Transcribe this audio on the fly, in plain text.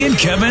and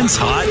Kevin's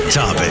Hot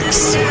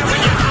Topics.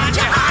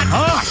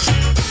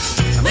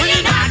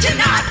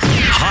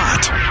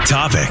 Hot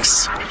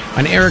Topics.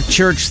 On Eric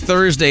Church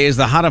Thursday is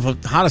the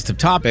hottest of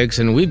topics,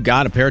 and we've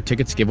got a pair of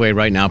tickets to give away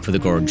right now for the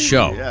Gordon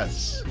Show.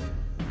 Yes.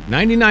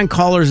 99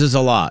 callers is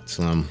a lot,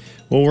 Slim.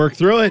 We'll work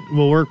through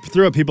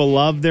it. People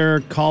love their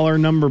caller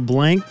number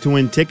blank to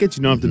win tickets.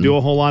 You don't have to do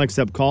a whole lot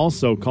except call.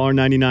 So caller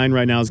 99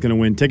 right now is going to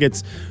win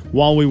tickets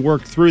while I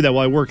work through that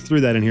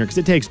in here because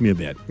it takes me a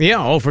bit.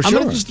 Yeah, for sure. I'm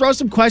going to just throw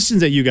some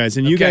questions at you guys,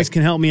 and you guys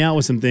can help me out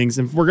with some things.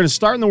 And we're going to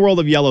start in the world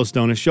of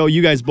Yellowstone, a show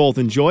you guys both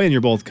enjoy and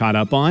you're both caught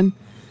up on.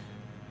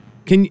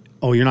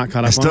 You're not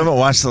caught up on it? I still haven't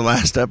watched the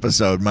last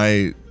episode.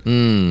 My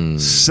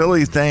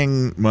silly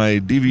thing, my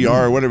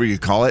DVR, whatever you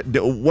call it,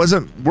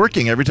 wasn't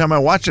working. Every time I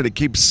watch it, it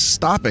keeps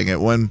stopping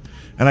at one,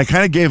 and I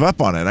kind of gave up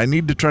on it. I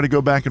need to try to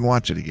go back and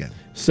watch it again.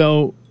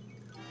 So,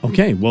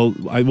 okay, well,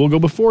 I will go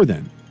before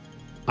then.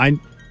 I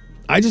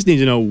just need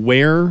to know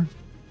where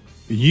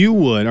you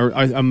would, or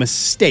a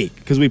mistake,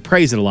 because we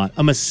praise it a lot,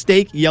 a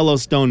mistake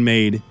Yellowstone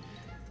made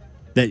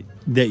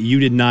that you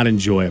did not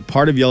enjoy, a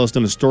part of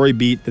Yellowstone, a story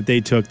beat that they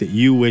took that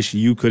you wish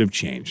you could have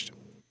changed.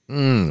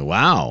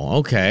 Wow,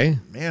 okay.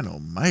 Man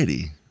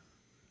almighty.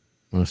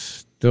 A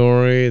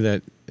story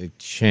that it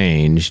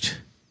changed.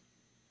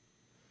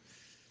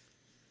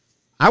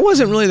 I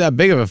wasn't really that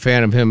big of a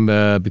fan of him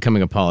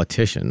becoming a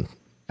politician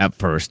at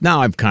first.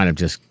 Now I've kind of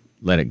just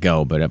let it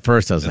go, but at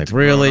first I was like,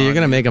 really? You're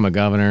going to make him a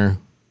governor?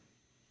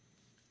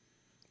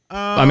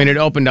 I mean, it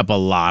opened up a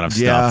lot of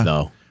stuff,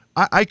 though.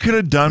 I could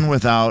have done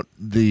without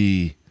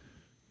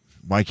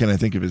why can't I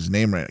think of his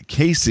name right?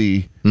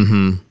 Casey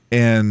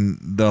and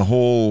the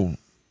whole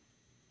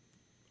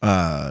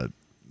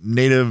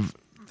native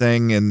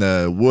thing in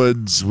the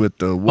woods with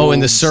the wolves. Oh,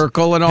 in the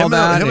circle and all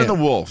that? Him and the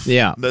wolf.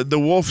 Yeah. The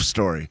wolf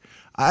story.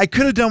 I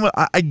could have done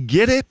I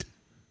get it.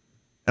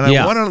 And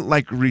I want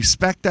to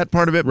respect that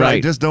part of it, but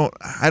I just don't.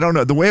 I don't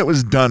know. The way it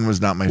was done was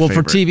not my favorite.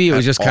 Well, for TV, it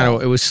was just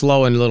it was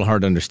slow and a little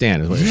hard to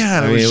understand. It was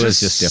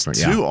just different.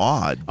 Too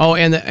odd. Oh,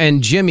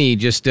 and Jimmy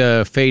just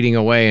fading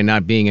away and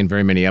not being in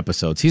very many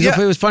episodes. He was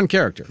a fun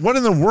character. What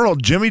in the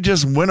world? Jimmy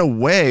just went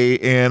away,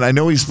 and I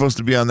know he's supposed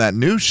to be on that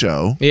new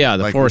show. Yeah,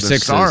 the 4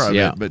 6s.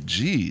 It, but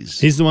geez,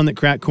 he's the one that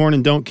cracked corn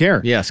and don't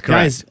care. Yes,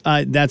 correct.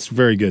 Guys, that's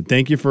very good.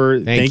 Thank you for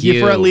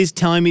at least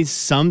telling me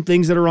some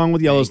things that are wrong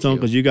with Yellowstone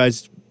because you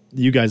guys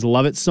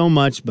love it so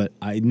much, but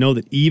I know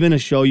that even a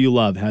show you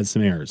love has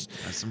some errors.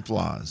 Has some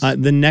flaws.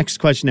 The next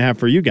question I have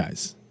for you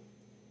guys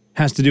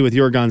has to do with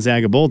your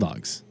Gonzaga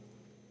Bulldogs.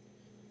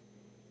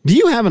 Do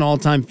you have an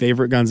all-time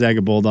favorite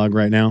Gonzaga Bulldog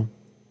right now?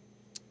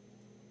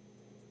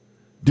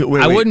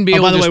 I wouldn't be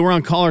able by to... the way, we're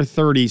on caller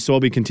 30, so I'll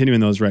be continuing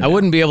those right now. I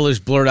wouldn't be able to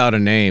just blurt out a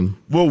name.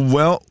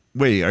 Well,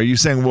 wait, are you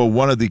saying,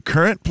 one of the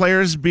current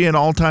players be an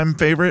all-time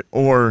favorite,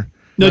 or...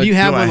 No, do you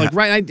have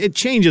one? It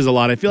changes a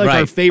lot. I feel like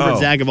our favorite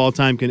Zag of all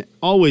time can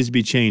always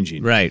be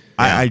changing. Right.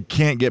 I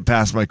can't get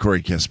past my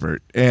Corey Kispert.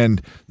 And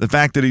the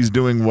fact that he's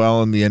doing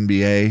well in the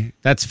NBA.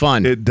 That's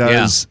fun. It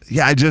does.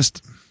 Yeah, I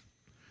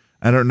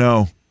don't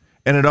know.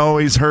 And it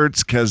always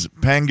hurts because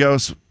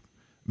Pangos,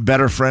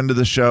 better friend of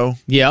the show.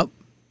 Yep.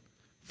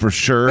 For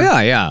sure.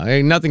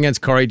 Yeah. Nothing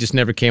against Corey, just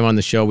never came on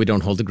the show. We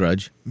don't hold a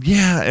grudge.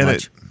 Yeah.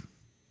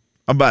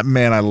 And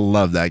man, I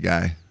love that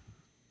guy.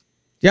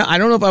 Yeah, I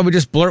don't know if I would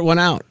just blurt one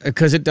out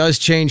because it does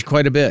change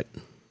quite a bit.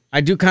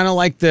 I do kind of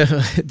like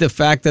the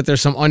fact that there's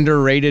some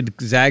underrated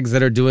Zags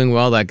that are doing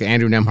well, like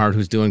Andrew Nembhard,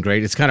 who's doing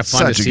great. It's kind of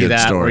fun to see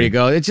that story. Where you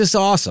go. It's just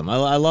awesome.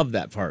 I love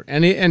that part.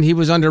 And he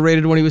was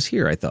underrated when he was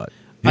here, I thought.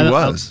 He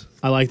was.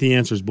 I like the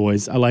answers,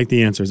 boys. I like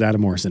the answers.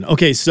 Adam Morrison.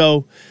 Okay,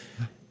 so...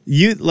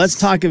 let's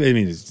talk about. I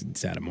mean,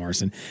 it's Adam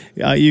Morrison.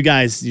 You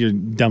guys, you're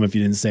dumb if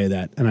you didn't say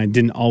that, and I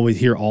didn't always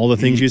hear all the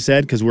things you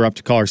said because we're up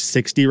to caller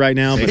 60 right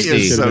now. But it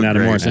should have been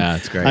Adam Morrison. Yeah,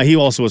 that's great. He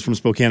also was from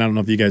Spokane. I don't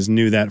know if you guys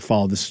knew that.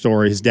 Followed the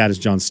story. His dad is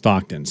John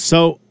Stockton.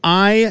 So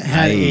I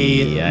had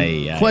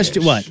a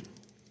question. What?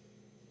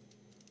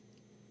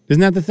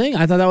 Isn't that the thing?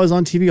 I thought that was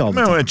on TV all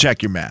the time. I'm going to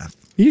check your math.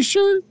 Are you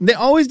sure? They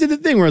always did the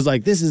thing where it's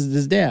like, this is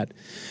his dad.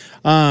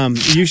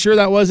 You sure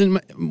that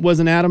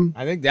wasn't Adam?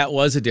 I think that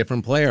was a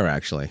different player,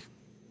 actually.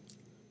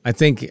 I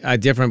think a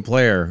different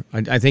player.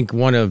 I think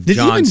one of John's sons.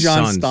 Did even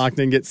John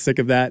Stockton get sick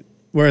of that?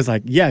 Where it's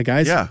like, yeah,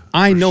 guys,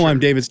 I know I'm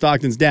David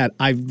Stockton's dad.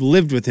 I've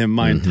lived with him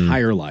my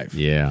entire life.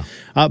 Yeah.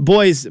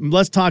 Boys,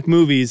 let's talk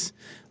movies.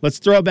 Let's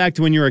throw it back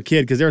to when you were a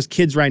kid because there's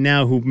kids right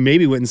now who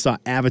maybe went and saw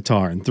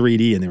Avatar in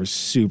 3D and they were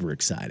super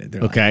excited.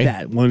 They're like,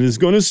 that one is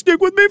going to stick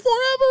with me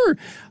forever.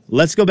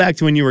 Let's go back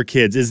to when you were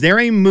kids. Is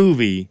there a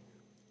movie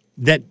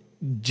that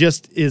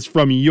just is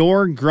from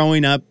your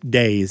growing up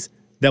days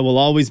that will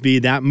always be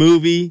that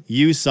movie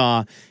you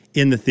saw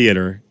in the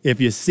theater? If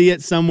you see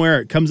it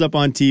somewhere, it comes up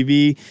on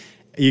TV,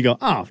 you go,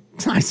 oh,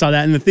 I saw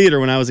that in the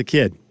theater when I was a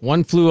kid.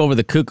 One Flew Over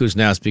the Cuckoo's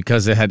Nest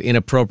because it had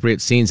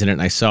inappropriate scenes in it,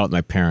 and I saw it with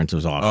my parents. It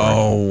was awkward.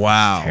 Oh,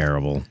 wow.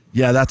 Terrible.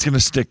 Yeah, that's going to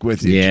stick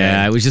with you.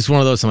 Yeah, Jay. It was just one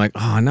of those, I'm like,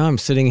 oh, now I'm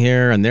sitting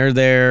here, and they're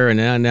there,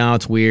 and now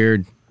it's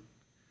weird.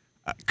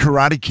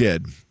 Karate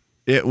Kid.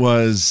 It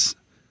was,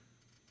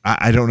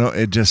 I don't know,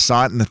 it just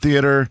saw it in the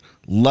theater,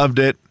 loved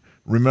it.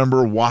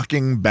 remember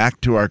walking back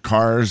to our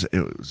cars.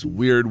 It was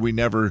weird. We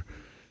never,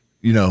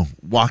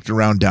 walked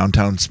around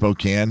downtown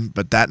Spokane,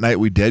 but that night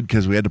we did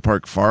because we had to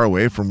park far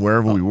away from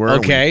wherever we were.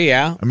 Okay,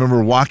 yeah. I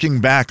remember walking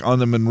back on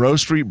the Monroe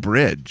Street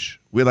Bridge.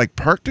 We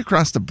parked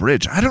across the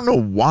bridge. I don't know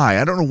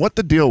why. I don't know what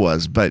the deal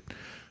was, but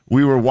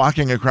we were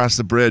walking across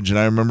the bridge, and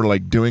I remember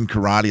doing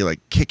karate,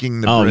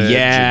 kicking the bridge. Oh,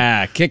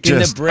 yeah, kicking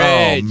the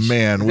bridge. Oh,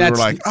 man. We were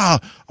like, I'm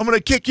going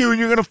to kick you, and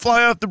you're going to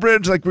fly off the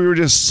bridge. We were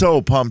just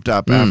so pumped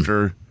up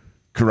after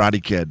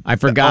Karate Kid. I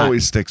forgot. That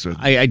always sticks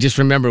with me. I just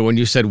remember when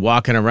you said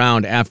walking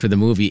around after the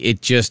movie,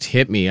 it just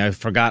hit me. I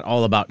forgot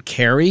all about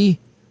Carrie.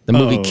 The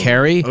movie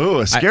Carrie. Oh,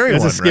 a scary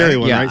one. That's a scary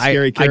one, right?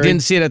 Scary Carrie. I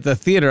didn't see it at the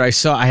theater. I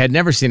had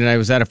never seen it. I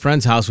was at a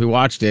friend's house. We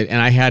watched it, and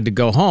I had to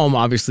go home.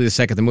 Obviously, the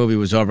second the movie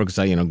was over because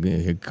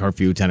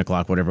curfew, 10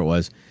 o'clock, whatever it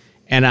was.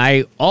 And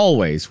I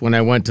always, when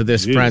I went to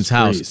this friend's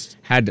house,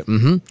 had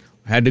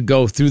to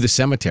go through the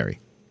cemetery.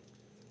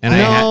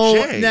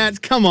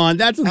 And come on,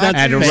 that's I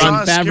had to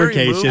run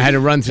fabrication. I had to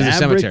run through the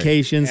cemetery.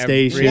 Fabrication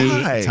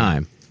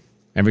station.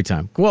 Every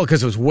time. Well,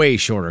 because it was way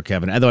shorter,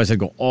 Kevin. Otherwise, I'd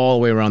go all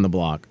the way around the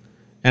block.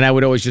 And I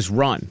would always just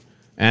run.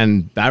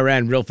 And I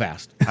ran real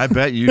fast. I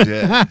bet you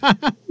did. I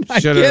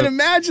can't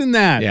imagine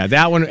that. Yeah,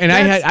 that one. And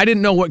I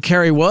didn't know what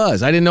Carrie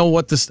was. I didn't know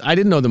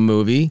the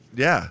movie.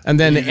 Yeah. And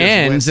then it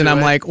ends, and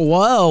I'm like,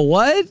 whoa,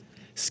 what?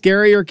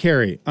 Scary or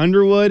Carrie?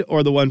 Underwood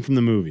or the one from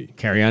the movie?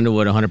 Carrie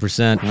Underwood,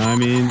 100%. I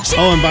mean,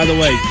 and by the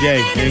way, Jay,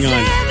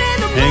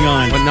 hang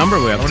on. What number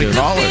are we up to?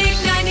 How many callers?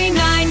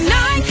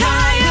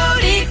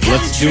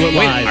 Let's do it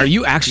live. Wait, are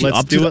you actually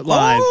Let's do it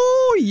live.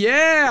 Oh,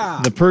 yeah.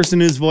 The person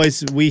whose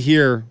voice we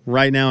hear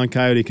right now in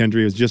Coyote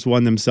Country has just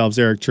won themselves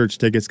Eric Church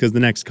tickets because the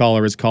next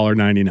caller is caller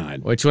 99.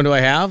 Which one do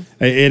I have?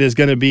 It is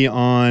going to be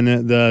on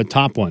the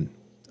top one.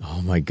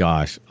 Oh, my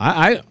gosh.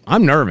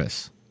 I'm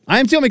nervous.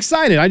 I'm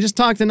excited. I just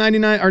talked to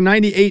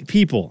 98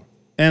 people,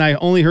 and I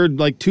only heard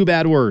 2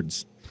 bad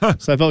words.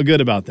 So I felt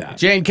good about that.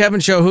 Jane Kevin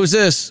Show, who's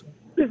this?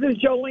 This is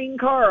Jolene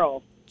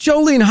Carl.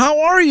 Jolene,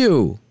 how are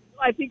you?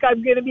 I think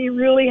I'm going to be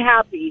really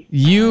happy.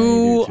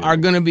 You are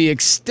going to be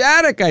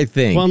ecstatic, I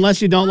think. Well, unless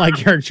you don't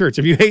like Eric Church.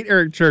 If you hate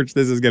Eric Church,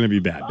 this is going to be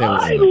bad.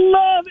 I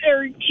love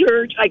Eric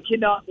Church. I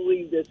cannot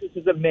believe this. This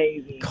is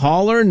amazing.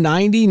 Caller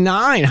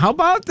 99. How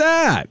about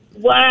that?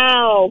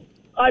 Wow.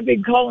 I've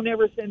been calling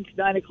ever since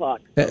 9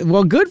 o'clock.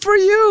 Well, good for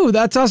you.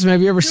 That's awesome.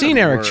 Have you ever seen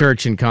Eric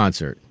Church in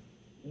concert?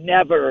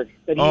 Never.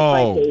 But he's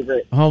my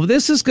favorite. Oh,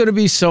 this is going to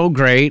be so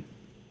great.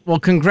 Well,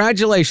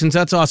 congratulations.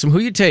 That's awesome. Who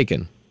you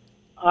taking?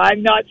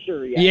 I'm not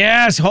sure yet.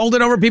 Yes, hold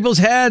it over people's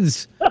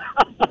heads.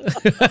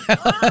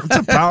 It's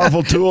a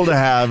powerful tool to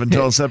have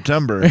until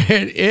September.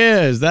 It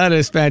is. That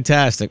is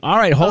fantastic. All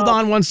right, hold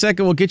on 1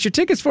 second. We'll get your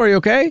tickets for you,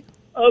 okay?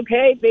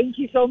 Okay, thank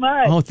you so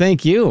much. Oh,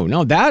 thank you.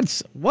 No,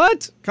 that's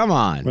what? Come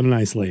on. What a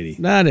nice lady.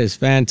 That is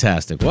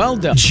fantastic. Well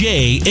done.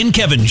 Jay and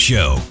Kevin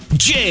Show.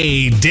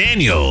 Jay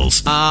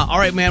Daniels. All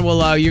right, man.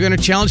 Well, you're going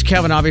to challenge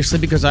Kevin, obviously,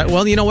 because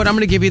you know what? I'm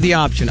going to give you the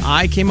option.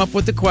 I came up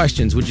with the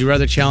questions. Would you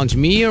rather challenge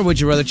me or would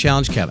you rather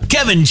challenge Kevin?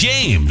 Kevin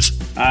James.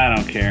 I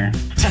don't care.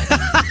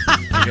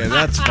 Okay,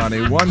 that's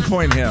funny. 1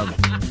 point him.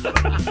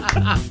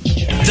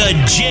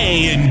 The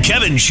Jay and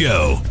Kevin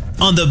Show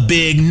on the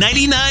Big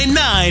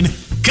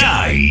 99.9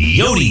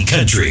 Coyote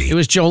Country. It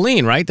was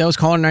Jolene, right? That was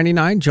caller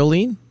 99,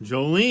 Jolene?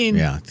 Jolene.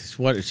 Yeah,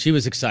 she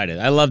was excited.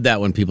 I love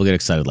that when people get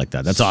excited like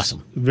that. That's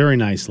awesome. Very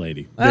nice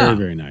lady. Very,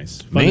 very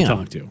nice. Fun to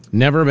talk to.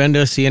 Never been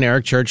to see an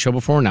Eric Church show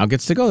before. Now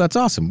gets to go. That's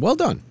awesome. Well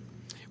done.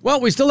 Well,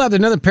 we still have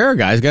another pair of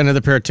guys. Got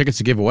another pair of tickets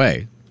to give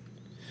away.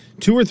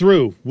 2 are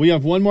through. We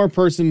have one more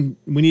person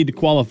we need to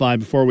qualify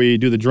before we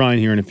do the drawing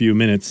here in a few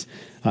minutes.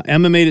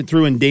 Emma made it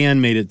through and Dan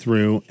made it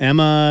through.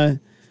 Emma...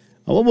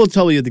 we'll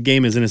tell you what the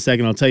game is in a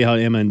second. I'll tell you how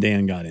Emma and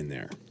Dan got in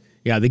there.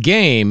 Yeah, the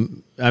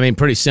game,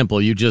 pretty simple.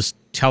 You just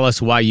tell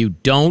us why you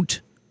don't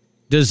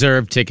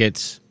deserve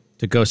tickets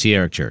to go see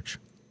Eric Church.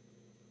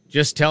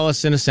 Just tell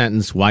us in a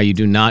sentence why you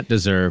do not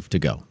deserve to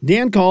go.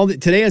 Dan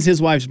called. Today is his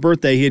wife's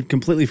birthday. He had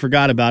completely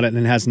forgot about it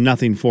and has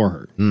nothing for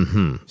her.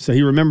 Mm-hmm. So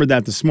he remembered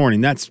that this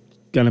morning. That's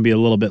going to be a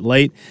little bit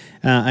late.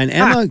 And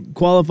Emma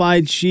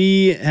qualified.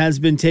 She has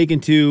been taken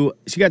to,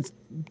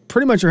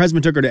 pretty much her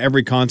husband took her to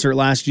every concert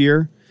last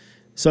year.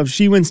 So if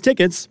she wins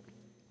tickets,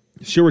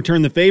 she'll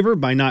return the favor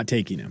by not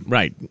taking him.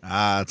 Right.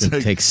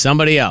 Take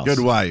somebody else.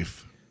 Good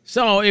wife.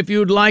 So if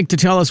you'd like to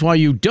tell us why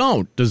you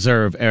don't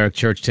deserve Eric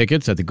Church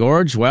tickets at the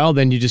Gorge, well,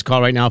 then you just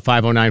call right now,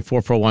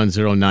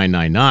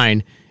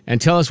 509-441-0999, and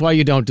tell us why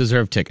you don't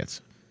deserve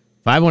tickets.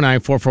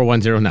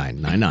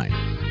 509-441-0999.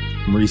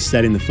 I'm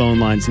resetting the phone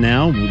lines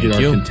now. We'll get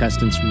our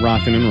contestants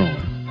rocking and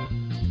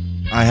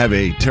rolling. I have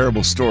a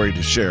terrible story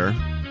to share.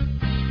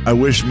 I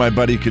wish my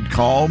buddy could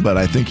call, but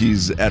I think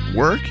he's at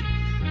work.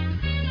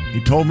 He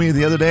told me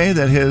the other day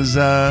that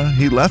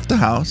he left the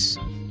house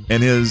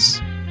and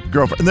his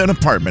girlfriend, an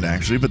apartment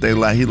actually, but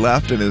he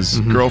left and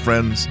his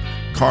girlfriend's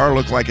car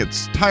looked like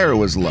its tire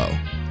was low.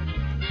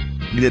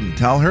 He didn't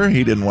tell her.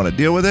 He didn't want to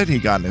deal with it. He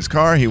got in his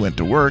car. He went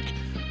to work.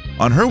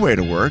 On her way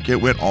to work,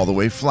 it went all the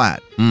way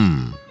flat.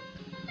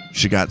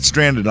 She got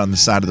stranded on the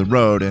side of the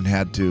road and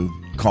had to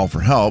call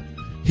for help.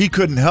 he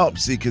couldn't help,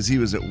 see, because he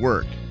was at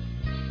work.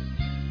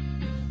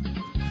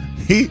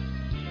 He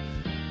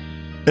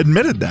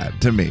admitted that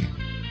to me.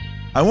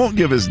 I won't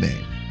give his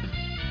name.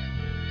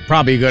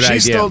 Probably a good idea.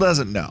 She still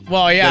doesn't know.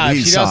 Well, yeah, that he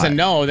if she saw doesn't it.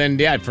 know, then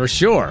yeah, for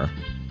sure.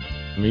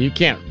 I mean, you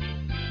can't.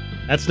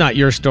 That's not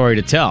your story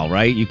to tell,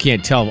 right? You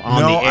can't tell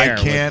on the air.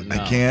 I can't.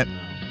 I can't.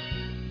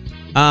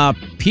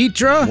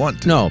 Petra?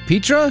 Want to. No,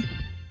 Petra?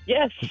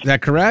 Yes. Is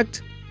that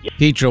correct?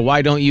 Petra,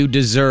 why don't you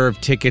deserve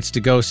tickets to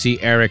go see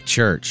Eric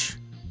Church?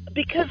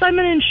 Because I'm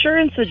an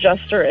insurance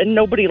adjuster and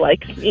nobody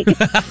likes me.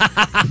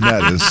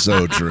 That is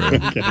so true.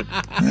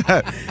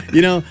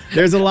 You know,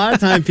 there's a lot of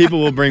time people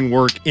will bring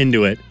work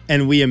into it,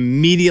 and we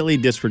immediately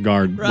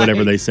disregard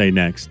whatever they say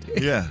next.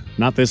 Yeah.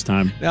 Not this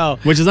time. No.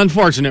 Which is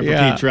unfortunate for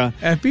Petra.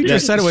 And Petra Yeah,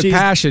 said it with she's-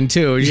 passion,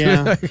 too.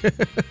 Yeah.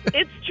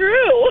 It's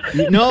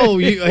true. No,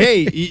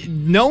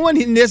 no one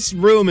in this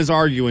room is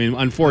arguing,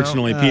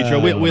 unfortunately, Petra.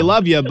 We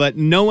love you, but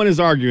no one is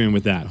arguing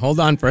with that. Hold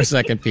on for a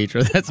second,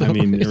 Petra. That's I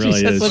mean, it really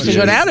she has is. such She a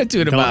good is.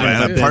 attitude about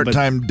And it. a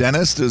part-time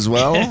dentist as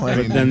well. I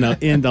mean,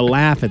 Then the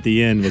laugh at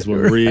the end was what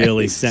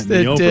really sent me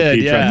It over, did,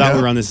 Petra. yeah. I thought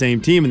we were on the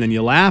same team, and then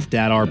you laughed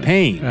at our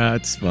pain.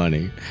 That's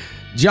funny.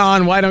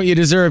 John, why don't you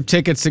deserve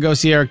tickets to go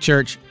see Eric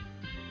Church?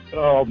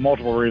 Oh,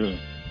 multiple reasons.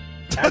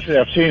 Actually,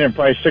 I've seen him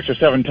probably 6 or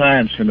 7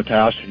 times in the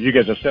past. You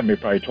guys have sent me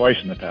probably twice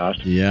in the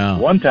past. Yeah.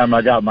 One time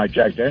I got my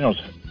Jack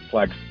Daniels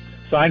flag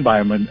signed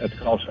by him at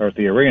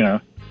the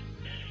arena.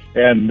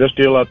 And this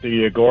deal at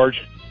the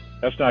Gorge,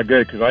 that's not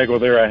good because I go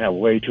there, I have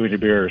way too many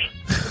beers.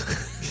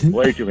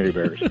 Way too many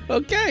beers.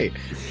 Okay.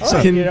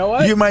 so you know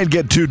what? You might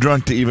get too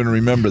drunk to even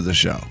remember the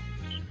show.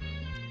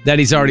 That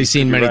he's already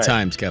seen many right.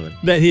 times, Kevin.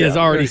 That he has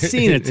already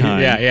seen a time.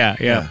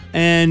 Yeah.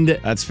 And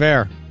That's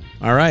fair.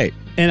 All right.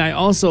 I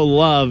also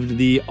loved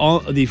the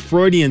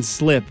Freudian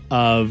slip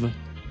of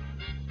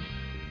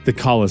the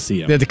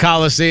Coliseum. The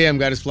Coliseum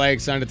got his flag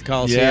signed at the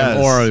Coliseum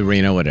Yes. or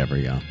arena, whatever,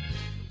 yeah.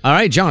 All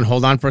right, John,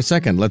 hold on for a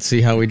second. Let's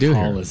see how we do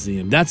here.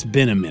 Coliseum. That's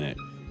been a minute.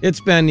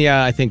 It's been,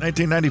 I think.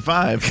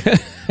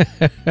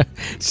 1995.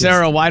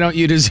 Sarah, why don't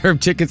you deserve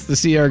tickets to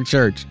see Eric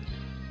Church?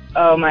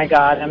 Oh my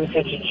God, I'm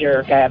such a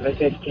jerk. I have a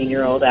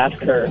 15-year-old. Ask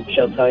her;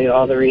 she'll tell you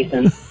all the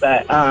reasons.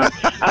 But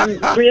I'm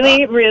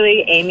really,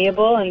 really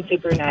amiable and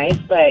super nice.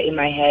 But in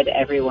my head,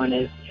 everyone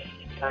is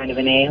kind of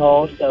an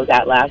a-hole. So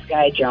that last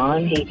guy,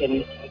 John, he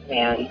can.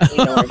 Man,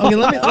 you know Okay,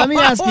 let me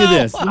ask you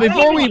this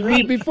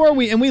before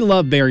we and we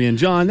love Barry and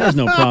John. There's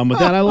no problem with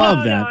that. I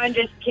love that. No, I'm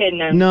just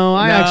kidding. No,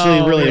 I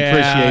actually really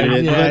appreciated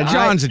it. Yeah, but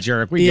John's a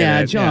jerk. We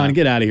get it. John, Yeah.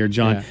 get out of here,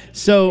 John. Yeah.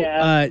 So,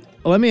 Yeah.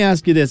 let me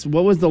ask you this: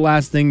 what was the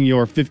last thing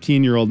your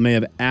 15-year-old may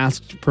have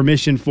asked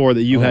permission for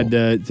that you had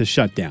to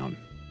shut down?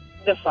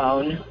 The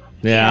phone.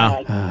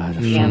 Yeah.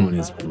 The phone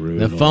is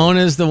brutal. The phone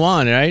is the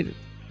one, right?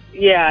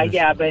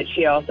 Yeah, but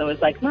she also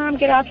was like, "Mom,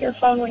 get off your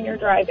phone when you're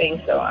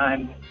driving." So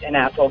I'm an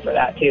asshole for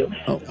that too.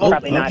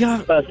 Probably not yeah.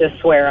 supposed to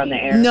swear on the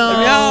air.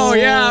 Oh,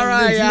 yeah,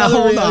 right. It's Yeah, another,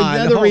 hold on,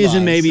 another hold reason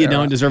on, maybe you Sarah.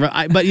 don't deserve it.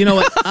 But you know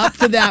what? Up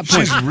to that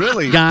point, She's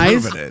really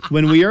guys, proven it.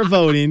 when we are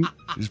voting,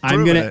 She's I'm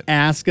proven going to it.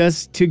 ask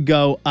us to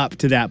go up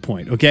to that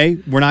point. Okay,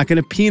 we're not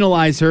going to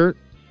penalize her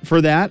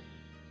for that.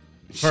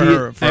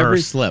 For her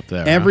slip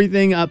there. huh?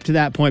 Everything up to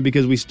that point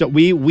because we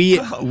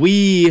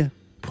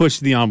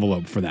pushed the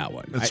envelope for that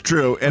one. That's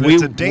true. And we-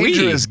 it's a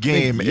dangerous we-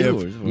 game big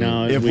you. if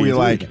No, if we- we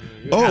like,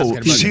 asking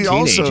about she the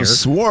also teenager.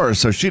 swore,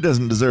 so she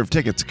doesn't deserve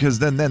tickets. Because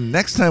then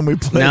next time we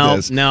play No,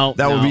 this, no,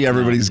 that will no, be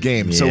everybody's no.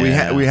 game. So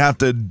Yeah. we have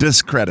to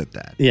discredit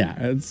that. Yeah,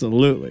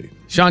 absolutely.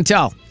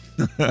 Chantel,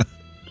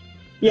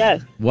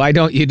 Yes. why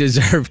don't you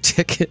deserve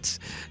tickets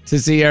to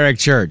see Eric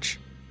Church?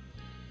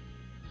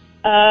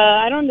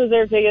 I don't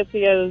deserve tickets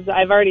because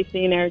I've already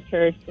seen Eric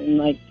Church in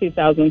like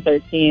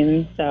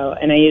 2013.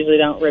 And I usually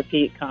don't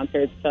repeat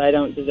concerts, so I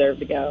don't deserve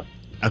to go.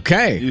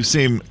 Okay. You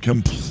seem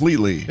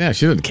completely Yeah,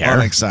 she doesn't care.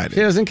 unexcited. She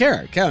doesn't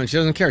care. Kevin, she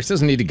doesn't care. She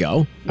doesn't need to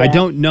go. I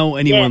don't know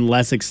anyone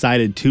less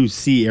excited to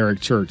see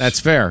Eric Church. That's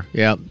fair.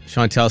 Yeah.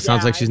 Chantel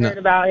sounds like she's I not. heard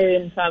about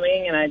him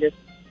coming, and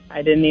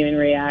I didn't even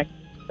react.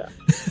 So.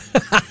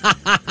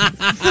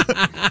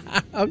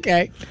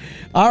 Okay.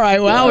 All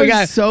right. Well, we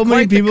got so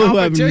many quite the people who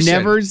have competition.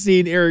 never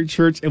seen Eric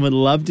Church and would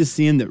love to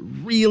see him that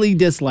really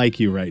dislike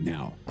you right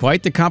now.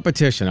 Quite the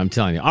competition, I'm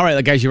telling you. All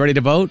right, guys, you ready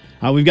to vote?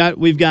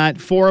 We've got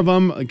 4 of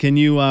them. Can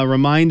you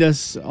remind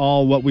us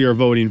all what we are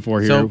voting for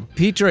here? So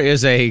Petra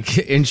is a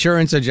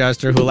insurance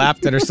adjuster who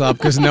laughed at herself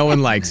because no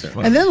one likes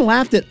her. and then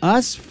laughed at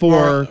us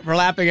for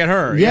laughing at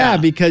her. yeah,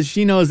 because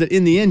she knows that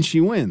in the end she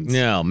wins.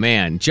 No,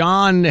 man.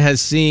 John has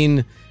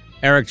seen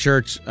Eric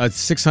Church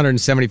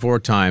 674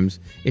 times.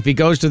 If he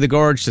goes to the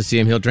Gorge to see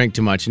him, he'll drink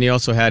too much. And he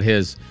also had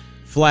his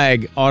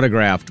flag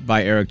autographed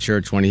by Eric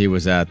Church when he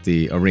was at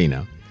the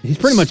arena. He's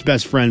pretty much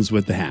best friends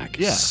with the hack.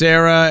 Yeah.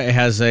 Sarah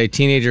has a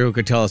teenager who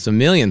could tell us a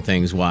million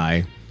things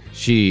why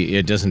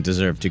she doesn't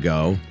deserve to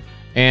go.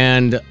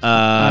 And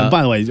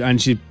by the way,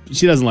 and she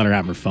doesn't let her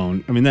have her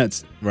phone. I mean,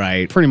 that's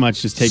right. Pretty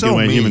much just taking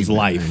away a human's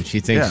life. And she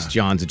thinks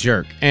John's a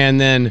jerk. And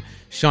then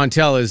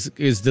Chantel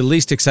is the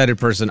least excited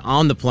person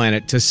on the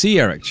planet to see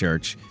Eric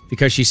Church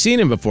because she's seen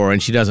him before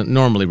and she doesn't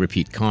normally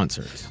repeat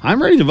concerts.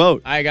 I'm ready to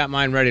vote. I got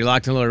mine ready,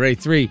 locked and loaded. Ready?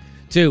 3,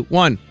 2,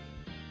 1.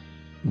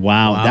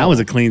 Wow, that was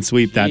a clean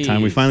sweep that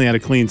time. We finally had a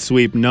clean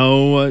sweep.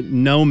 No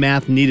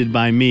math needed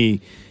by me.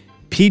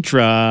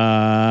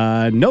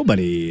 Petra,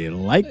 nobody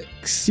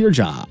likes your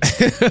job.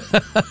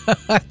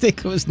 I think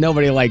it was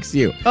nobody likes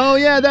you. Oh,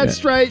 yeah,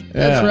 that's right.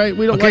 That's right.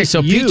 We don't like so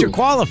you. Petra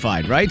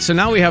qualified, right? So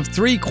now we have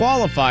 3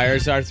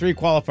 qualifiers. Our 3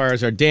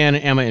 qualifiers are Dan,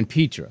 Emma, and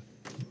Petra.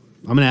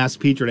 I'm going to ask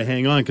Petra to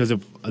hang on because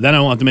then I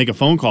don't have to make a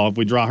phone call if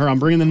we draw her. I'm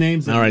bringing the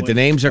names in. All right, the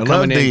names are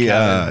coming in.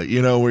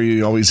 Where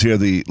you always hear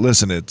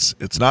listen,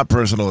 it's not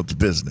personal, it's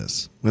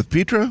business. With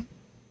Petra,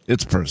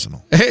 it's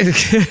personal.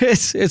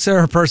 it's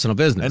her personal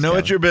business. I know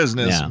it's your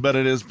business, Yeah. but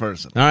it is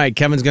personal. All right,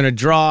 Kevin's going to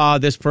draw.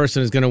 This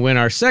person is going to win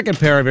our second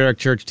pair of Eric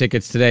Church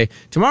tickets today.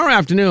 Tomorrow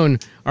afternoon,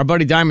 our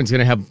buddy Diamond's going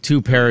to have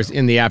 2 pairs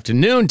in the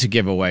afternoon to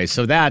give away.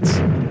 So that's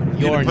I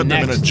need to put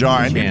them in a jar.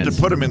 I need chance.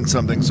 to put them in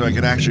something so I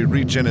can actually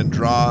reach in and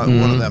draw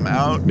one of them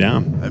out. Yeah.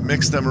 I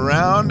mix them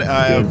around.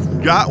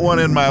 I've got one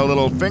in my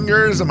little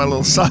fingers, and my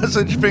little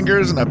sausage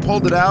fingers, and I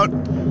pulled it out,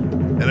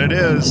 and it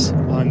is.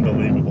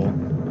 Unbelievable.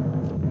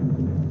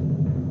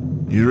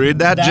 You read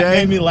that, Jay? That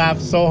made me laugh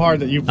so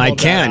hard that you pulled I that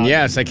can, out.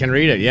 yes, I can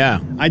read it,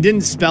 yeah. I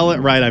didn't spell it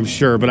right, I'm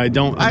sure, but I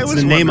don't.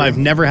 It's a name I've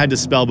never had to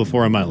spell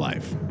before in my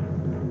life.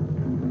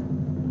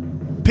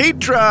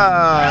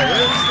 Petra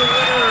is the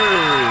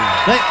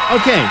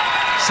winner. Okay.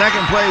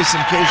 Second place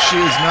in case she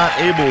is not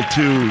able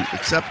to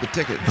accept the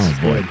tickets. Oh,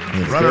 boy.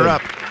 Runner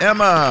up,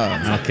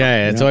 Emma.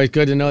 Okay, it's always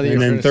good to know that And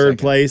you're then third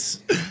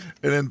place.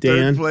 And in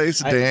Dan. third place,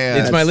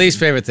 Dan. It's my least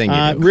favorite thing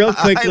you do. Real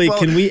quickly, Well,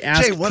 can we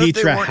ask Jay, what if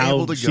they Petra weren't how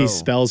able to she go?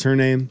 spells her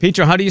name?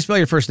 Petra, how do you spell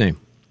your first name?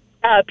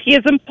 P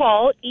as in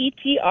Paul,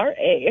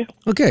 E-T-R-A.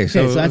 Okay,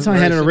 So that's how I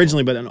had it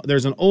originally, but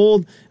there's an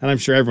old, and I'm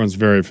sure everyone's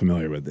very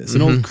familiar with this,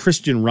 an old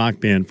Christian rock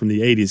band from the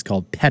 80s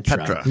called Petra.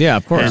 Petra. Yeah,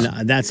 of course.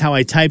 And that's how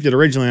I typed it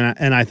originally,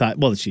 and I thought,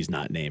 well, she's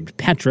not named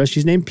Petra,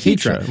 she's named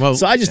Petra. Petra. Well,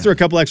 so I just threw a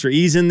couple extra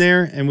E's in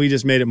there, and we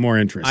just made it more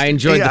interesting. I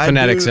enjoyed Yeah, the I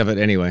phonetics do. of it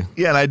anyway.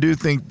 Yeah, and I do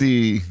think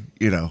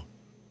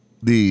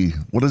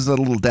what is that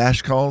little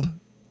dash called?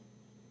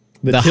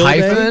 The tilde?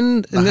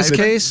 hyphen in this hyphen?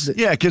 case?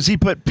 Yeah, because he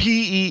put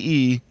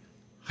PEE-TR.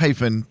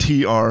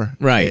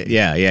 Right,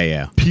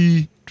 yeah.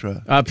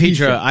 Petra.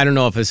 Petra, I don't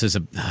know if this is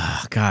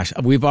gosh,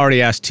 we've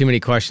already asked too many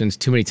questions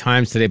too many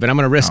times today, but I'm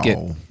going to risk it.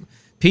 Oh.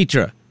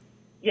 Petra,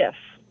 Yes.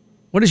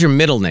 what is your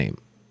middle name?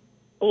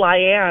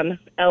 Liane,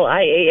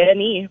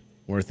 L-I-A-N-E.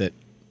 Worth it.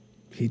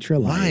 Petra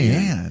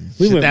Liane.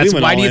 We went why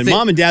all do you in. think-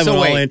 Mom and Dad so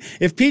went all wait. in.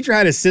 If Petra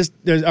had a sister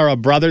or a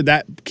brother,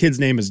 that kid's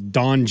name is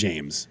Don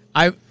James.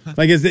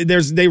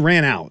 They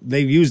ran out.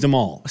 They used them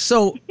all.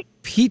 So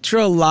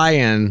Petra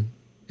Lyon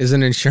is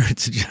an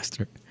insurance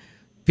adjuster.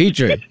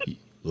 Petra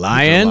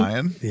Lyon?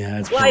 Lion. Yeah,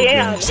 it's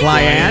Liane.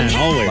 Lyon?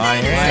 Always.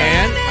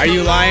 Lyon? Are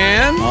you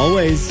Lyon?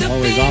 Always off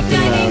the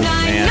road.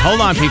 Man, hold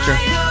on, Petra.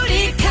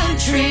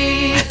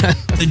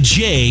 The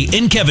Jay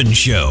and Kevin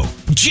Show.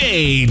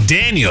 Jay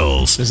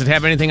Daniels. Does it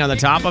have anything on the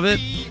top of it?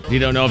 You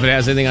don't know if it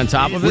has anything on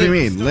top of it? What do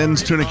you mean?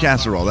 Lynn's tuna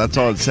casserole. That's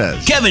all it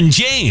says. Kevin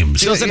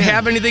James. Does it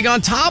have anything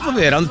on top of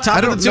it? On the top I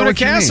of don't the know tuna what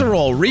you mean.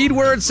 casserole. Read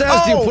where it says.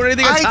 Do you put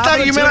anything on I top thought of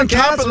the you meant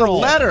tuna on top of the casserole?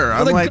 letter. Well,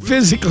 I'm like like-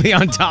 physically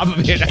on top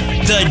of it.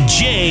 The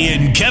Jay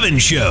and Kevin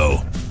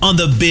Show on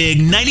the Big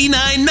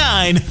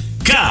 99.9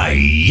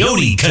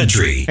 Coyote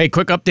Country. Hey,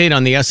 quick update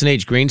on the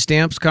S&H green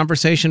stamps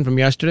conversation from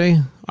yesterday.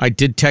 I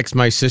did text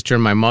my sister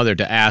and my mother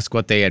to ask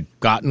what they had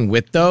gotten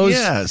with those.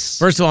 Yes.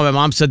 First of all, my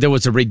mom said there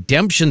was a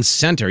redemption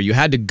center. You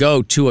had to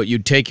go to it.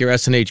 You'd take your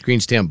S&H green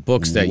stamp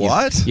books that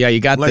What? Yeah,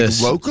 you got like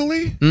this.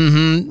 locally?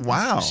 Mm-hmm.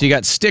 Wow. So you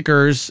got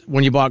stickers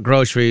when you bought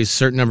groceries,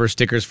 certain number of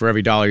stickers for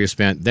every dollar you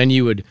spent. Then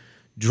you would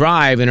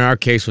drive, in our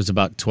case was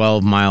about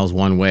 12 miles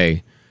one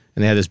way,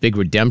 and they had this big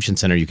redemption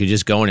center. You could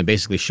just go in and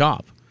basically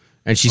shop.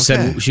 And she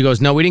said, she goes,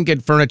 no, we didn't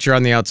get furniture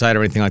on the outside or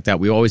anything like that.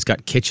 We always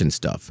got kitchen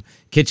stuff.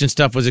 Kitchen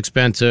stuff was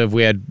expensive.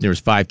 There was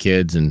 5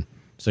 kids. And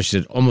so she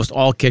said, almost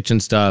all kitchen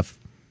stuff.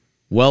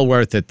 Well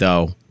worth it,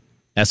 though.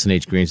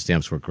 S&H green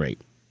stamps were great.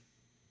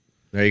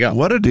 There you go.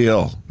 What a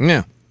deal.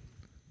 Yeah.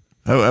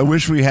 I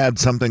wish we had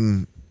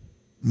something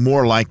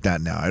more like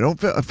that now. I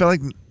feel like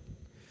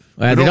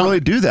They don't really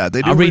do that.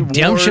 They do a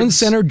redemption rewards.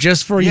 center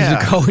just for you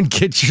to go and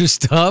get your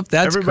stuff.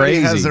 That's Everybody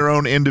crazy. has their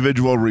own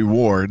individual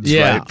rewards,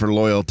 right, for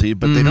loyalty,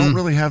 but they don't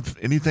really have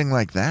anything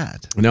like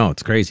that. No,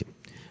 it's crazy.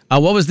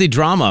 What was the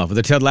drama,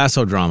 the Ted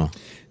Lasso drama?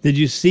 Did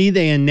you see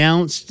they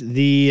announced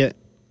the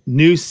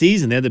new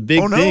season? They had the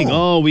big thing.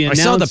 Oh, we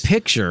announced I saw the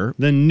picture.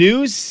 The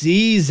new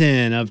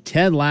season of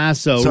Ted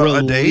Lasso. So a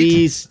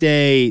release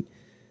date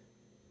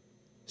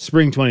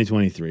spring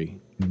 2023.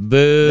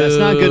 Boo. That's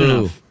not good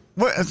enough.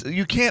 What,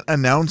 you can't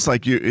announce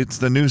it's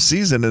the new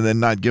season and then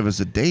not give us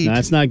a date. No,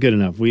 that's not good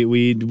enough.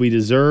 We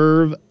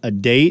deserve a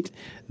date.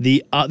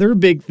 The other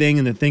big thing,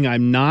 and the thing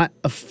I'm not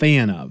a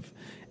fan of,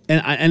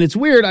 And it's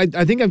weird.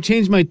 I think I've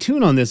changed my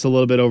tune on this a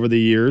little bit over the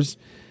years.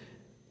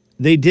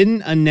 They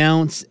didn't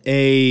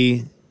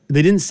they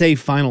didn't say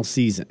final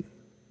season.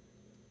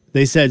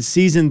 They said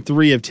season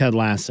 3 of Ted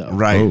Lasso.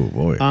 Right. Oh,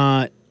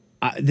 boy.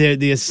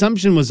 The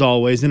assumption was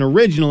always, and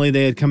originally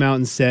they had come out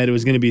and said it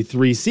was going to be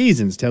 3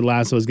 seasons. Ted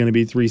Lasso is going to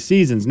be 3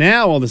 seasons.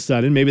 Now all of a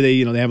sudden, maybe they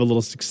have a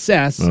little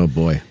success. Oh,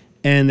 boy.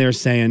 And they're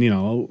saying,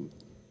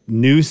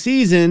 new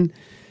season.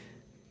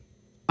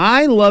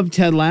 I love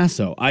Ted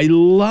Lasso. I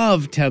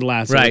love Ted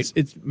Lasso. Right.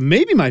 It's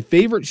maybe my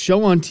favorite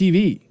show on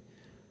TV.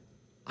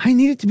 I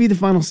need it to be the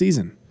final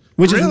season,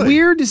 which is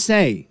weird to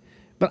say,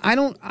 but I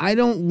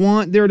don't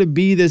want there to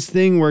be this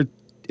thing where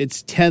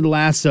it's Ted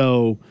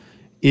Lasso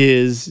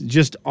is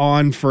just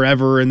on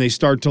forever and they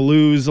start to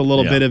lose a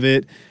little bit of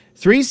it.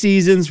 3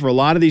 seasons for a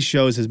lot of these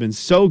shows has been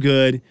so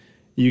good.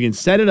 You can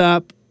set it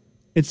up.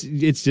 It's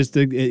just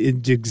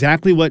it's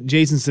exactly what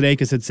Jason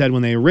Sudeikis had said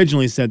when they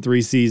originally said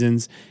 3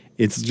 seasons.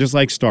 It's just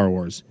like Star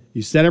Wars.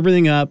 You set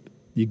everything up,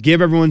 you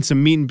give everyone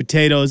some meat and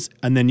potatoes,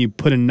 and then you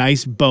put a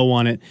nice bow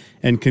on it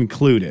and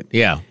conclude it.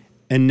 Yeah.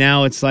 And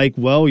now it's like,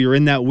 well, you're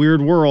in that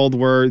weird world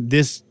where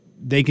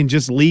they can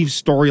just leave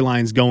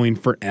storylines going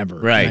forever.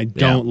 Right. And I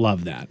don't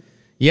love that.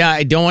 Yeah,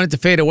 I don't want it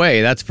to fade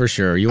away, that's for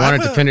sure. You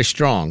want it to finish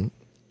strong.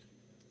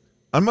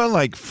 I'm on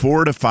like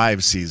 4 to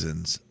 5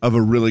 seasons of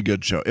a really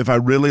good show. If I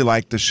really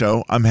like the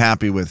show, I'm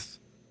happy with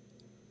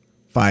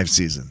 5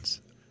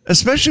 seasons.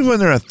 Especially when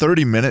they're a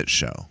 30-minute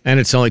show. And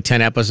it's only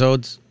 10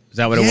 episodes? Is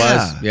that what it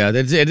was? Yeah,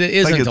 it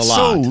isn't like a lot. It's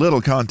so little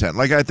content.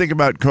 Like I think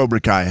about Cobra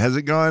Kai. Has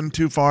it gone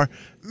too far?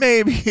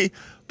 Maybe.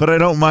 But I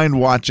don't mind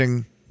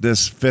watching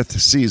this 5th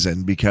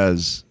season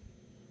because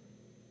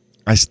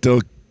I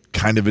still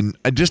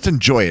I just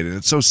enjoy it. And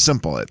it's so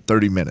simple at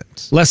 30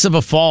 minutes. Less of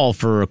a fall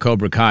for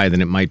Cobra Kai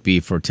than it might be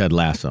for Ted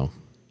Lasso.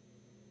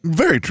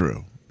 Very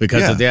true.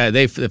 Because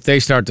if they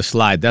start to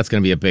slide, that's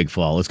going to be a big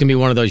fall. It's going to be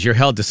one of those, you're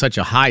held to such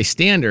a high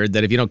standard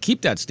that if you don't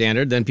keep that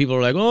standard, then people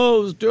are like,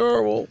 oh, it's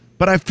terrible.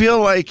 But I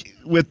feel like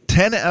with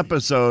 10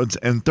 episodes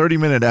and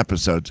 30-minute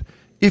episodes,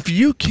 if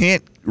you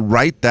can't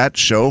write that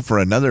show for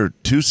another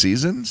 2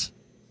 seasons,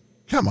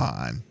 come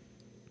on.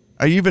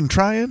 Are you even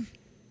trying?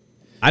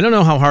 I don't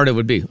know how hard it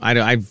would be. I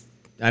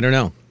don't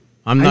know.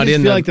 I'm not I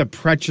in feel like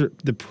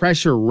the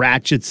pressure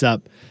ratchets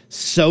up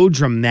so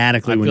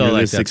dramatically when you're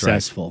this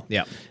successful. Right.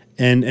 Yeah.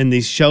 And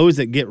these shows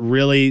that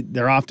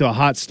they're off to a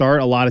hot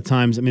start a lot of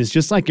times. I mean, it's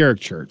just like Eric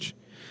Church.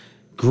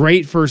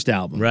 Great first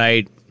album.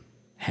 Right.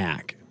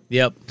 Hack.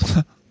 Yep.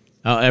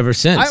 Ever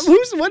since.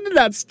 When did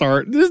that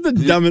start? This is the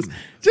dumbest,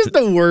 just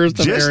the worst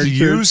of Eric Church.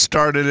 You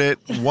started it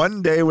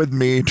one day with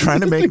me trying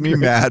to make me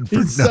mad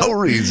for no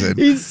reason.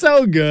 He's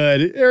so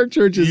good. Eric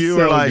Church is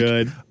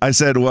good. I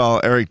said,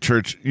 well, Eric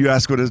Church, you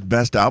asked what his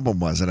best album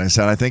was. And I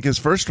said, I think his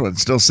first one,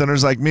 Still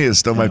Sinners Like Me, is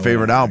still my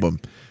favorite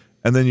album.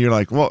 And then you're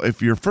like, well,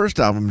 if your first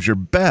album's your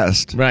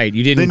best, right?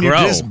 You didn't then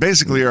grow. You just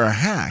basically are a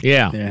hack.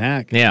 Yeah, you're a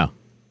hack. Yeah.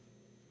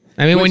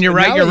 I mean, when you're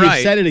right, you're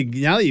right.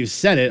 Now that you've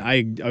said it,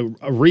 I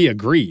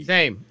re-agree.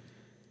 Same.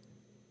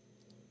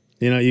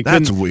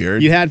 That's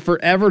weird. You had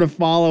forever to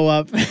follow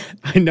up.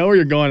 I know where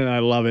you're going, and I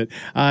love it.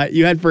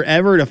 You had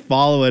forever to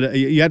follow it.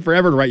 You had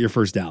forever to write your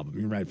first album.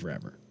 You write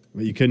forever,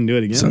 but you couldn't do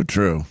it again. So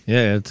true.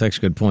 Yeah, that's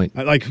actually a good point.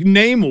 Like,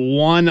 name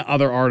one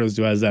other artist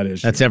who has that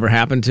issue. That's ever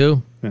happened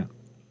to? Yeah.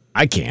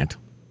 I can't.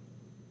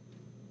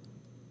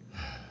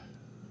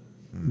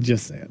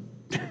 Just say it.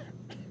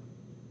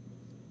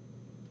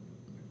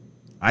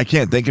 I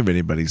can't think of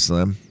anybody,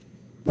 Slim.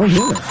 Oh,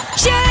 really?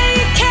 Jay,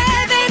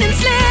 Kevin, and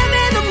Slim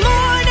in the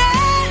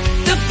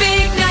morning. The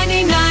big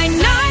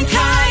 99.9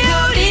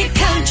 Coyote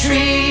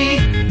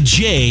Country.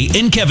 Jay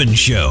and Kevin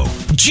Show.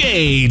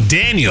 Jay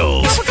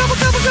Daniels.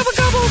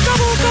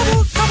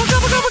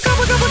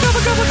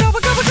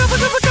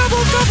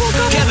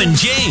 Kevin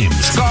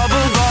James. Gobble,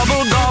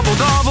 gobble, gobble,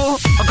 gobble.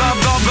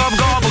 Gobble, gobble,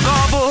 gobble,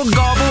 gobble.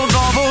 Gobble,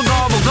 gobble,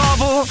 gobble,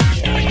 gobble.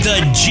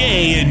 The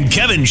Jay and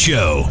Kevin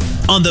Show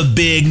on the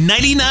big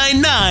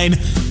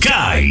 99.9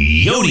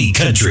 Coyote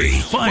Country.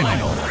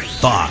 Final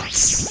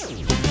thoughts.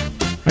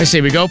 I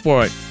say we go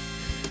for it.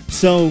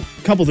 So,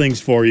 a couple things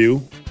for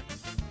you.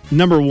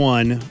 Number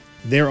one,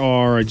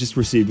 I just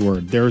received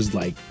word, there's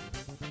like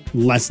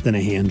less than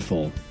a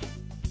handful.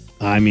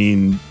 I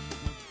mean,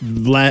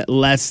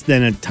 less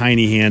than a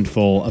tiny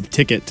handful of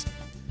tickets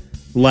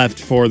left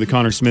for the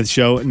Connor Smith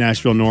Show at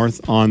Nashville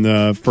North on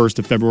the 1st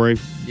of February,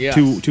 yes.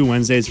 two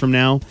Wednesdays from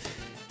now.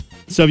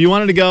 So if you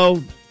wanted to go,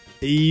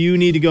 you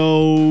need to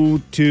go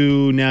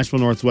to Nashville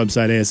North's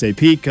website ASAP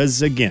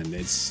because, again,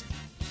 it's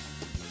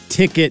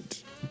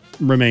ticket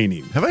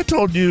remaining. Have I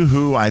told you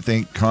who I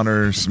think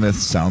Connor Smith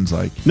sounds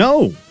like?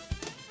 No.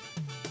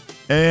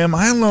 Am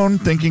I alone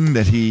thinking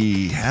that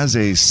he has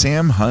a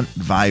Sam Hunt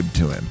vibe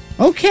to him?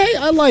 Okay,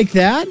 I like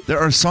that. There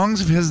are songs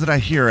of his that I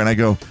hear and I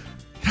go,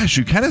 gosh,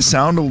 you kind of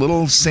sound a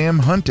little Sam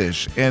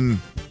Huntish, and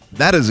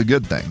that is a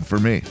good thing for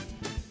me.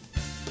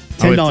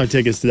 $10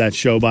 tickets to that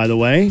show, by the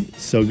way,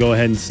 so go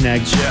ahead and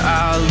snag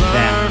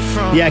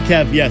that. Yeah,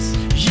 Kev, yes.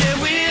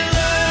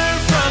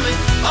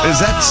 Is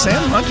that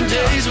Sam Hunter?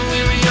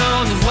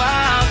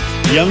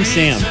 Young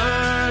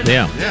Sam.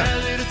 Yeah.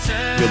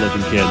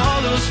 Good-looking kid.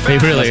 He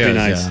really Must be is.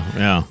 nice.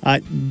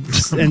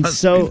 Yeah. And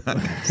so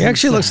He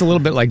actually looks a little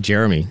bit like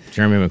Jeremy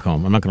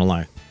McComb. I'm not going to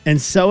lie. And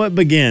so it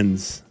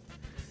begins.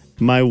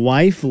 My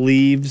wife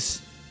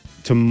leaves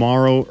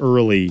tomorrow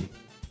early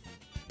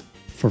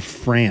for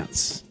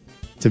France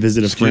to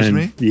visit a Excuse friend.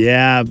 me?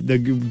 Yeah, the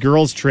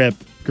girls' trip.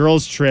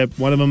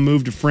 One of them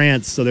moved to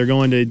France, so they're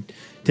going to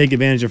take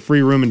advantage of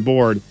free room and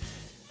board.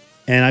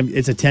 And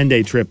it's a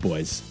 10-day trip,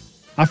 boys.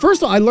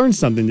 First of all, I learned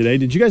something today.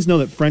 Did you guys know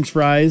that French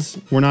fries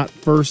were not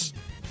first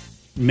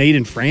made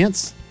in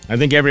France? I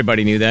think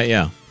everybody knew that,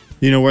 yeah.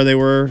 You know where they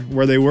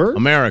were?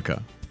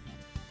 America.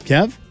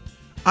 Kev?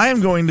 I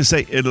am going to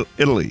say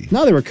Italy.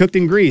 No, they were cooked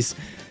in Greece.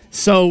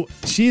 So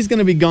she's going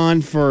to be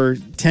gone for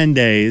 10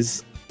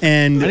 days.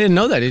 And I didn't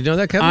know that. Did you know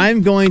that, Kevin?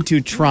 I'm going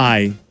to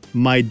try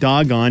my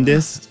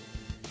doggondest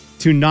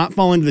to not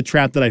fall into the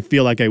trap that I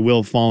feel like I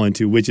will fall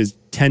into, which is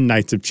 10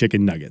 nights of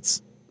chicken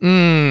nuggets.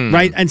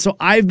 Right? And so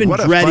I've been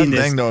dreading What a fun this.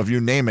 thing, though, if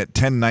you name it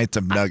 10 Nights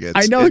of Nuggets.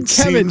 I know, it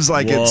Kevin. seems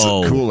like it's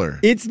cooler.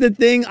 It's the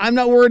thing. I'm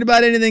not worried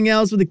about anything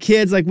else with the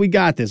kids. Like, we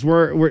got this.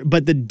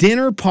 But the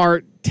dinner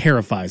part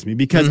terrifies me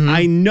because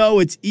I know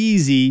it's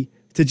easy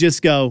to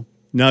just go,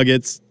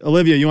 nuggets.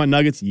 Olivia, you want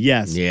nuggets?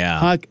 Yes. Yeah.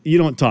 Huck, you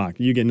don't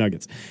talk. You get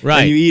nuggets.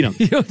 Right. And you eat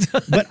them.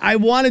 But I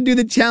want to do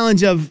the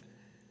challenge of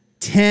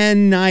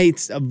 10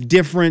 nights of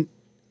different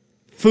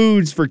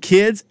foods for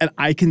kids, and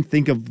I can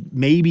think of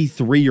maybe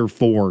 3 or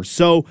 4.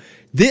 So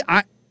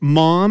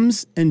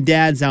moms and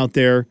dads out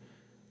there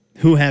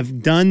who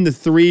have done the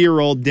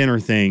 3-year-old dinner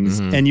things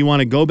and you want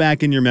to go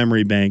back in your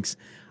memory banks,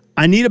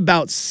 I need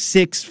about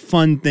 6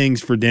 fun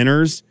things for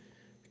dinners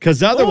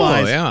because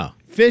otherwise,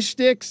 fish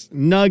sticks,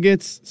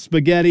 nuggets,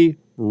 spaghetti,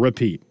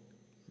 repeat.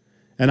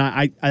 And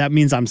I that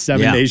means I'm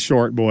 7 days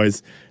short,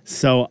 boys.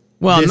 So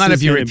well, this not is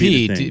if you gonna be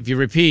the repeat. thing. If you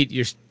repeat,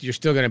 you're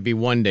still going to be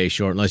 1 day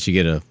short unless you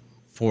get a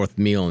 4th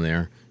meal in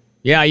there.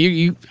 Yeah,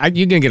 you're going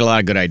to get a lot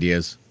of good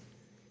ideas.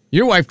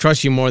 Your wife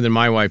trusts you more than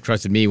my wife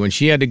trusted me. When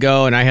she had to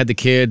go and I had the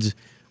kids,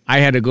 I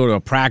had to go to a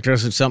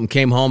practice or something,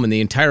 came home, and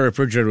the entire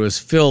refrigerator was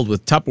filled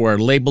with Tupperware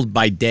labeled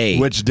by day.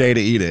 Which day to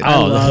eat it?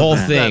 Oh, the whole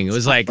that. thing. It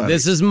was like,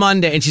 this is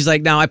Monday. And she's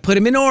like, now I put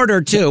them in order,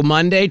 too.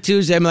 Monday,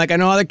 Tuesday. I'm like, I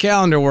know how the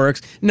calendar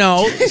works.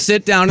 No,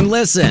 sit down and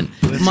listen.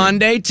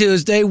 Monday,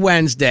 Tuesday,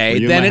 Wednesday. Were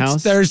you in Then my it's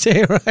house?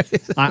 Thursday,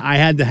 right? I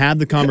had to have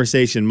the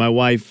conversation. My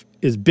wife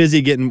is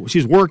busy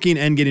she's working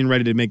and getting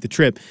ready to make the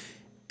trip.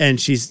 And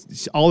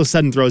she's all of a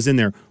sudden throws in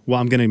there, well,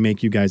 I'm going to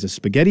make you guys a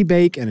spaghetti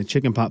bake and a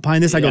chicken pot pie.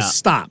 And this, I go,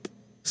 stop.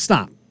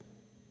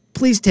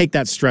 Please take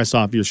that stress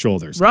off your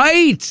shoulders.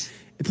 Right.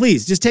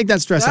 Please, just take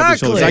that stress off your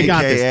shoulders. I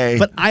got this.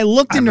 But I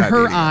looked into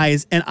her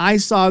eyes, and I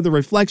saw the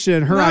reflection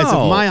in her eyes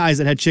of my eyes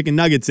that had chicken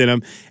nuggets in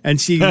them. And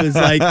she was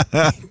like,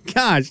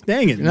 gosh,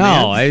 dang it,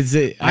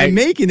 man. I'm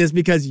making this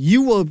because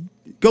you will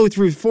go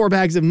through 4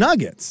 bags of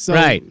nuggets. So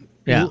right.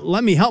 Yeah.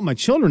 Let me help my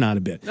children out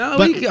a bit. No,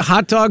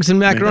 hot dogs and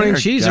macaroni and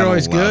cheese are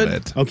always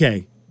good.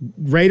 Okay.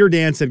 Raider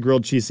Dan said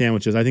grilled cheese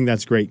sandwiches. I think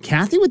that's great.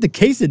 Kathy with the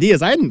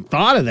quesadillas. I hadn't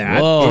thought of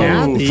that. Whoa.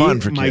 Kathy, Fun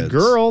for my kids.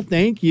 Thank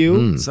thank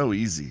you. So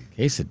easy.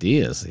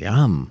 Quesadillas.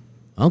 Yum.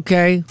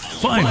 Okay.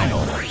 Final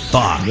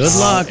thoughts. Good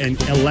luck.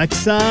 And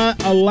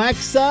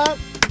Alexa,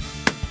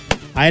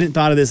 I hadn't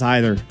thought of this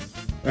either.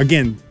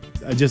 Again,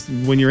 just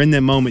when you're in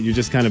that moment, you're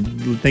just kind of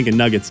thinking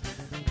nuggets.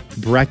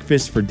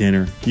 Breakfast for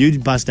dinner. You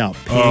bust out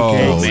pancakes.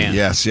 Oh, man.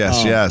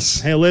 yes.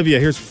 Hey, Olivia,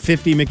 here's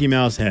 50 Mickey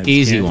Mouse heads.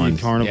 Easy Can't one. eat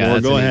carnivore. Yeah,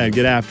 that's Go an ahead. easy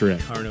Get after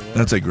it.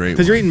 That's a great Because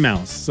one. you're eating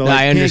mouse. So No, like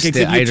I pancakes,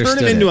 understood- if I you turn them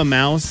understood into it. a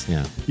mouse,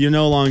 Yeah. you're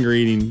no longer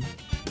eating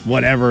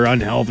whatever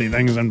unhealthy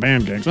things in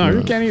pancakes. Oh,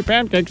 you can't eat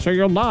pancakes, so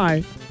you'll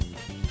die.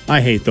 I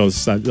hate those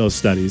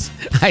studies.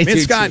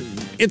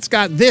 It's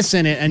got this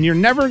in it, and you're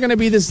never going to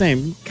be the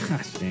same.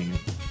 Gosh dang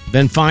it.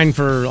 Been fine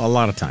for a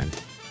lot of time.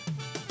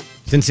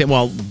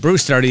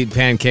 Bruce started eating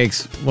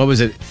pancakes, what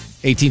was it,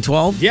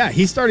 1812? Yeah,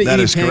 he started That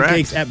eating is correct.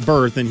 pancakes at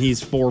birth, and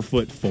he's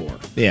 4'4".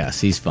 Yes,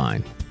 he's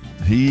fine.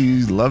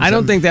 He loves I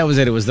don't them. think that was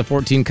it. It was the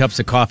 14 cups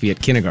of coffee at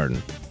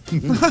kindergarten.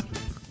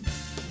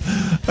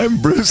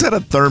 Bruce had a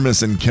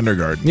thermos in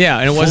kindergarten. Yeah,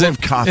 and it full wasn't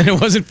of coffee. And it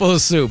wasn't full of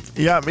soup.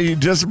 Yeah, I mean, he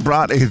just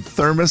brought a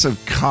thermos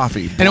of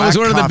coffee. And it was black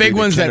one of the coffee big to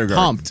ones that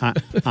kindergarten.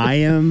 pumped. I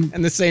am.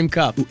 And the same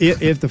cup.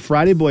 If the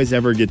Friday Boys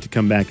ever get to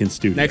come back in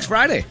studio. Next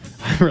Friday.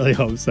 I really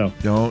hope so.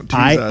 Don't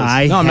tease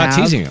us. No, I'm not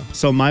teasing you.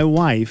 So my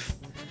wife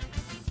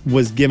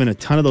was given a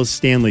ton of those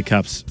Stanley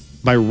Cups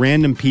by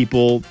random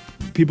people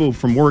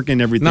from work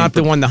and everything. Not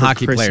the one the for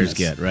hockey Christmas. players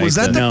get, right? Was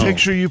that the No.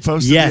 picture you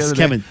posted Yes, the other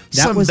Kevin,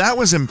 day? That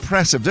was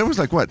impressive. There was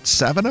like, what,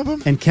 7 of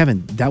them? And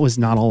Kevin, that was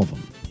not all of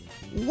them.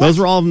 Those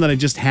were all of them that I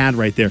just had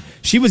right there.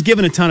 She was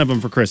given a ton of them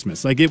for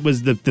Christmas. Like it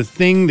was the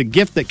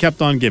gift that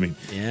kept on giving.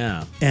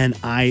 Yeah. And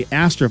I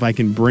asked her if I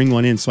can bring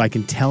one in so I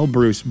can tell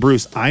Bruce,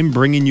 I'm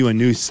bringing you a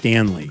new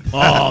Stanley.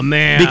 Oh,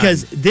 man.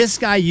 Because this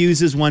guy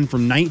uses one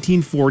from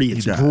 1940.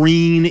 It's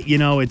green. You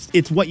know,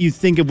 it's what you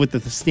think of with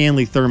the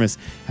Stanley thermos.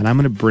 And I'm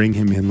going to bring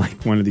him in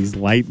like one of these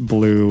light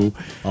blue.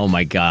 Oh,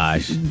 my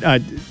gosh.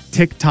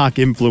 TikTok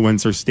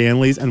influencer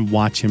Stanley's and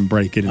watch him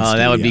break it in Oh,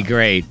 that would be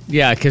great.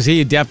 Yeah, because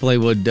he definitely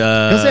would.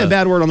 He'll say a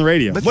bad word on the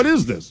radio. What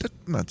is this?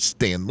 Not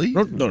Stanley.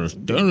 First of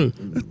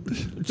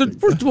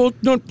all,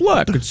 it's not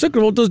black. And second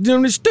of all, it doesn't have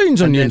any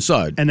stains on the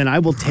inside. And then I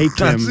will take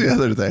him That's the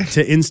other thing.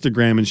 to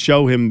Instagram and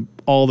show him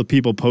all the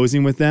people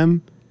posing with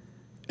them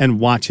and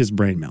watch his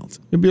brain melt.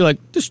 You'll be like,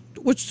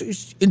 what's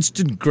this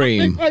instant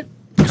grain?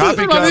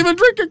 Coffee I'm not cup. even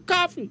drinking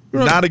coffee.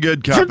 Not a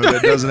good cup if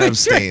it doesn't have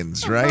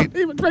stains, right? I'm not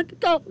even drinking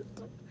coffee.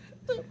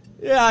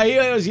 Yeah, he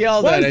was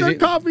yelled Why at. is there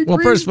coffee Well,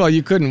 green? first of all,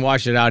 you couldn't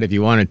wash it out if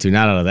you wanted to.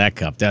 Not out of that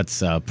cup. That's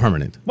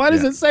permanent. Why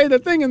does it say the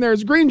thing in there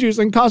is green juice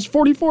and costs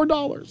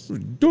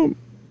 $44? Don't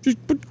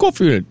just put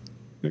coffee in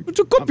it. It's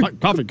a coffee.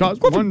 Coffee costs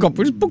Coffee cup.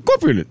 Just put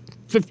coffee in it.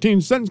 15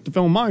 cents to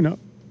fill mine up.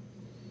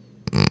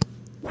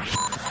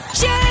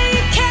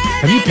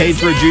 Have you paid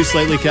for a juice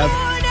lately, Kev?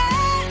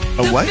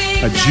 A what?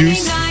 A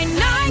juice?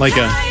 Like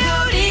a,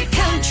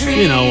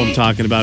 you know what I'm talking about.